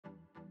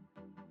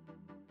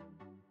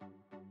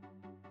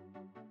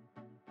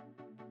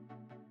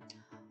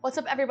What's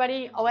up,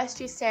 everybody?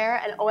 OSG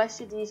Sarah and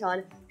OSG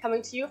Dijon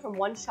coming to you from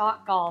One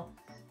Shot Golf,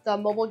 the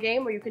mobile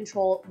game where you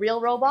control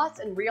real robots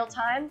in real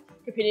time,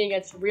 competing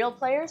against real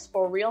players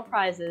for real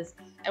prizes.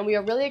 And we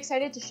are really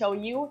excited to show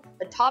you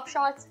the top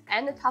shots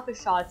and the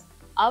toughest shots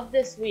of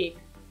this week,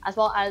 as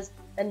well as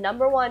the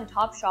 #1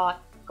 top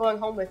shot going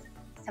home with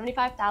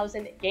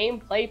 75,000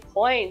 gameplay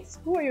points.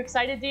 Who are you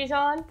excited,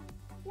 Dijon?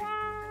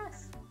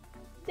 Yes!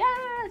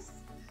 Yes!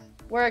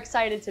 We're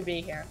excited to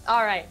be here.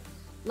 All right,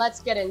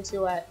 let's get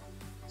into it.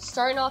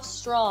 Starting off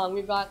strong,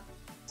 we've got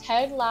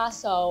Ted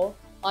Lasso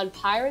on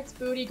Pirates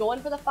Booty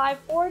going for the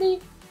 540.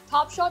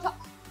 Top shot.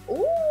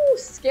 Ooh,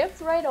 skipped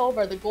right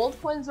over. The gold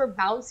coins were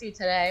bouncy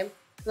today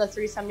for the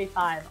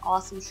 375.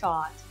 Awesome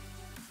shot.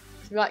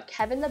 We've got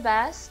Kevin the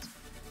Best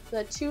for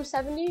the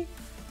 270.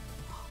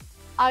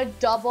 A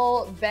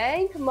double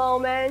bank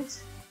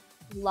moment.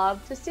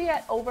 Love to see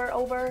it.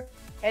 Over,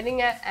 hitting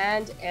it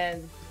and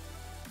in.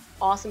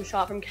 Awesome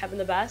shot from Kevin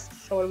the Best,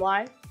 showing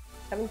why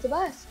Kevin's the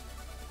best.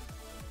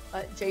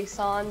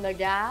 Jason the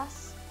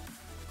Gas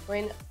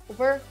going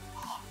over.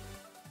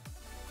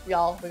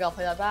 Y'all, we gotta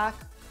play that back.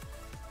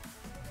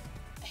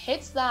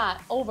 Hits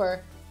that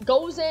over,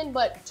 goes in,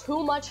 but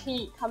too much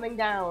heat coming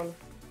down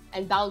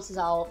and bounces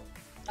out.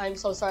 I'm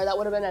so sorry, that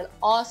would have been an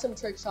awesome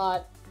trick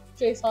shot.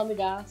 Jason the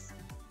Gas.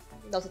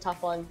 That was a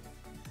tough one.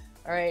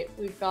 All right,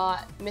 we've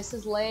got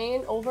Mrs.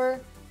 Lane over.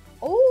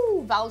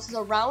 Oh, bounces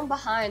around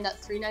behind that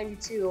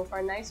 392 for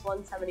a nice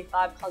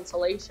 175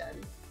 consolation.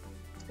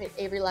 Wait,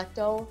 Avery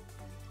Lecto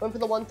going for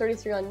the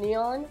 133 on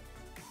Neon.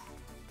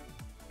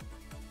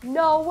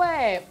 No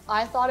way.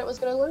 I thought it was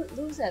going to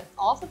lose it.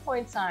 Off the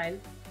point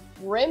sign,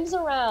 rims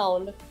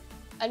around,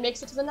 and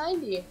makes it to the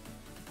 90.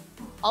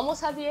 Almost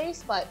had the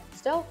ace, but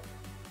still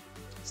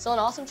an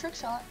awesome trick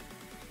shot.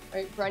 All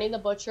right, Brenny the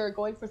Butcher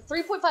going for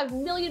 3.5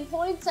 million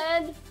points,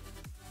 and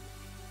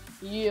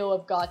you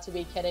have got to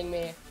be kidding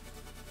me.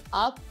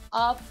 Up,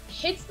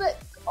 hits the,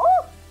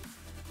 oh!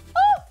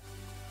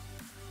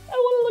 I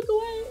want to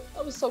look away.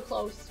 That was so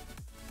close.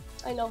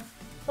 I know,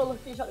 don't look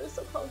at each other, it was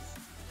so close.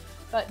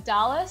 But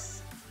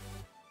Dallas,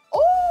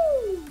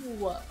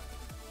 oh!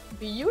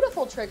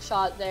 Beautiful trick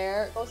shot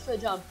there. Goes for the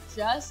jump,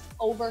 just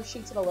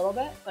overshoots it a little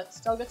bit, but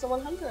still gets a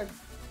 100.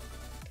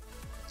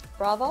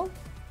 Bravo.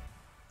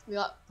 We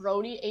got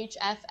Brody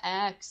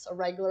HFX, a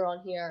regular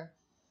on here.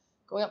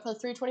 Going up for the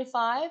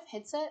 325,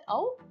 hits it,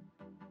 oh,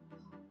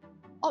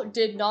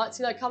 did not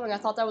see that coming. I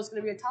thought that was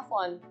going to be a tough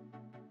one,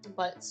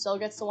 but still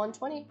gets to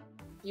 120.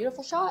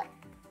 Beautiful shot.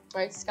 All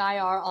right, Sky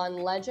R on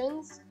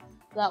Legends.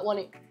 That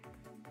one,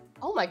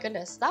 oh my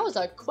goodness, that was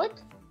a quick,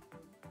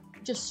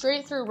 just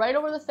straight through, right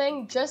over the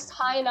thing, just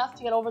high enough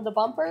to get over the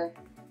bumper.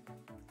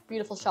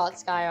 Beautiful shot,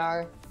 Sky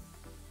R.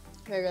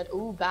 Very good.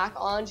 Ooh, back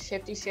on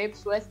Shifty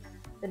Shapes with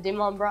the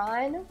Dimon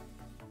Brine.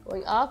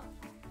 Going up.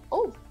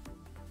 Oh.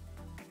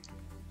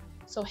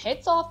 So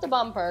hits off the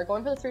bumper,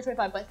 going for the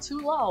 325, but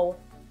too low.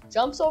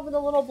 Jumps over the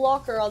little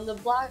blocker on the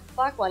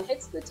black one,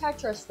 hits the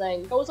Tetris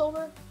thing, goes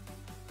over.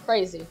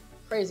 Crazy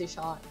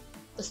shot.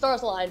 The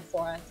stars aligned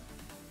for it.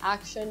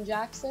 Action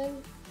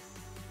Jackson,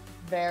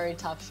 very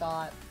tough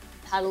shot.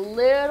 Had a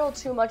little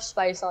too much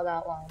spice on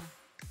that one.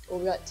 Well,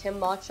 we got Tim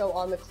Macho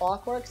on the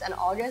Clockworks and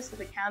August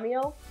with a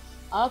cameo.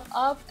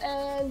 Up,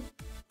 and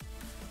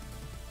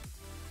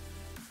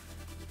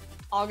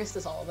August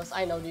is all of us.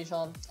 I know,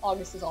 Dijon.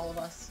 August is all of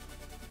us.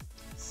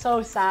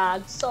 So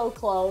sad, so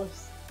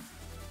close.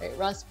 Right,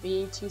 Russ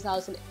B,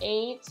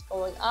 2008,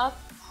 going up.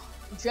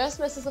 Just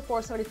misses the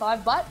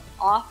 475, but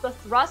off the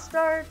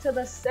thruster to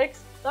the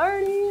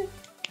 630.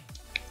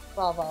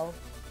 Bravo.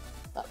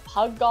 That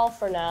Pug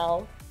Golfer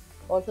now.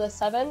 Going for the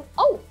 7.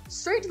 Oh,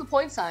 straight to the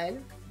point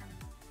sign.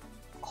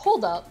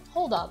 Hold up.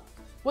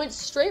 Went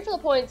straight for the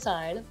point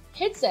sign,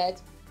 hits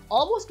it,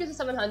 almost gets to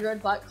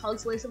 700, but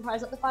consolation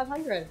prize up to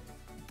 500.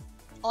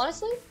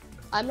 Honestly,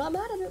 I'm not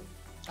mad at it.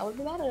 I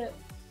wouldn't be mad at it.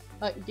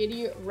 But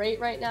Giddy rate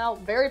right now,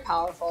 very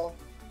powerful.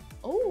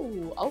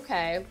 Oh,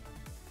 okay.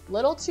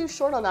 Little too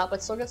short on that,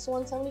 but still gets to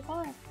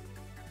 175.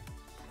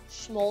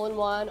 Schmollen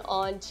one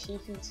on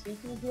Tiki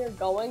here.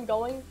 Going.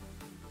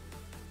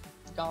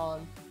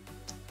 Gone.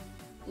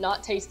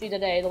 Not tasty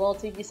today. The little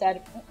Tiki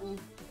said,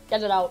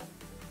 get it out.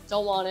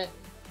 Don't want it.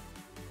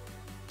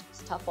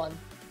 It's a tough one.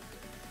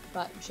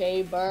 Got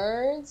Jay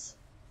Birds.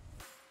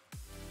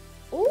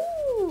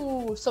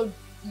 Ooh, so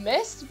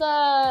missed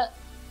the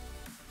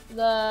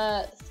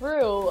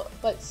through,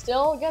 but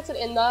still gets it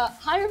in the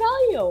higher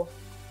value.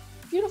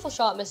 Beautiful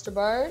shot, Mr.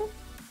 Bird.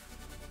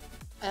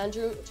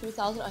 Andrew,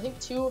 2000, I think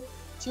too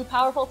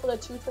powerful for the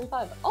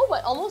 225. Oh,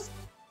 but almost,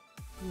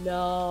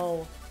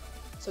 no.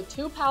 So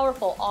too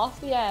powerful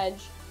off the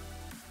edge,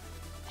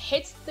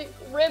 hits the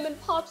rim and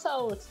pops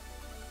out.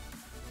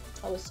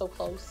 That was so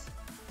close.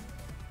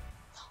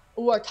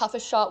 Ooh, our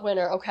toughest shot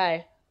winner,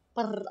 okay.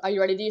 Are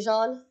you ready,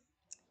 Dijon?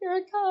 Here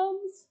it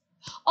comes.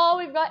 Oh,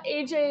 we've got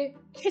AJ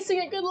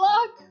kissing it, good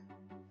luck.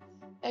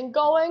 And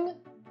going.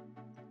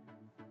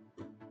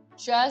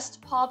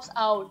 Just pops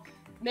out.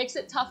 Makes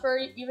it tougher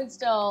even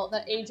still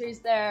that AJ's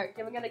there.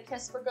 Giving it a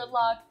kiss for good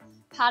luck.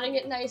 Patting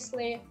it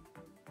nicely.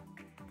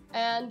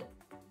 And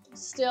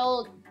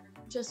still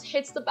just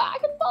hits the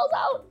back and falls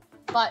out.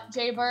 But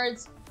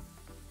Jaybirds,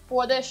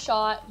 for this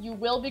shot, you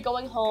will be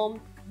going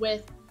home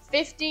with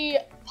 50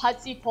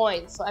 putsy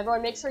points. So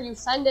everyone make sure you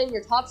send in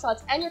your top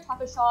shots and your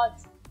toughest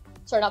shots.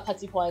 Sorry, not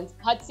putsy points,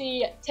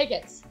 putsy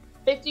tickets.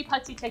 50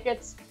 putsy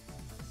tickets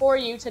for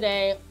you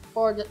today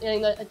for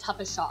getting the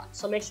toughest shot.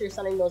 So make sure you're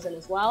sending those in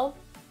as well.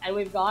 And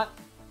we've got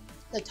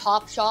the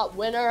top shot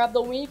winner of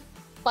the week.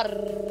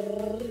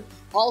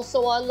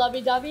 Also on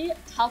Lovey Dovey,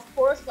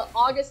 ToughCourse, the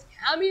August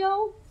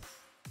cameo.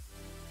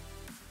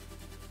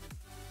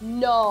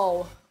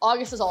 No,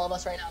 August is all of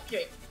us right now. Okay,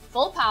 wait.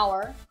 Full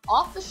power,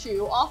 off the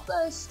shoe, off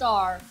the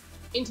star,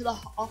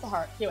 off the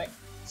heart. Okay, wait,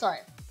 sorry.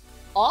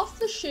 Off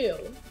the shoe,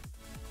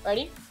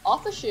 ready?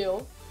 Off the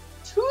shoe,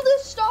 to the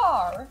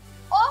star,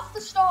 off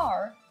the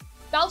star,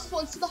 bounces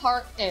once to the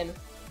heart, in. You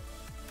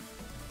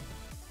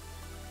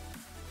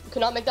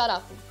could not make that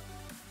up.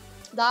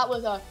 That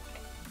was a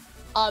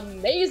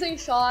amazing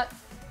shot.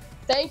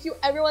 Thank you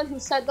everyone who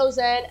sent those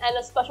in, and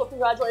a special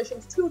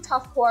congratulations to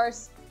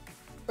ToughCourse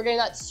for getting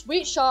that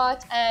sweet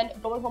shot and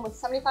going home with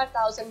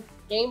 75,000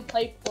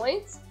 gameplay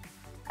points.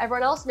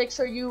 Everyone else, make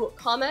sure you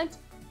comment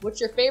what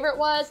your favorite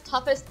was,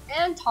 toughest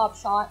and top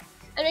shot,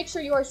 and make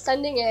sure you are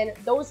sending in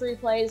those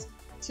replays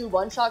to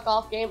One Shot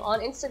Golf Game on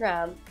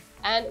Instagram.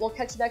 And we'll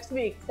catch you next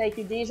week. Thank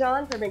you,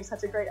 Dijon, for being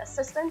such a great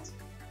assistant.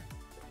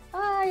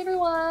 Bye,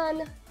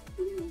 everyone.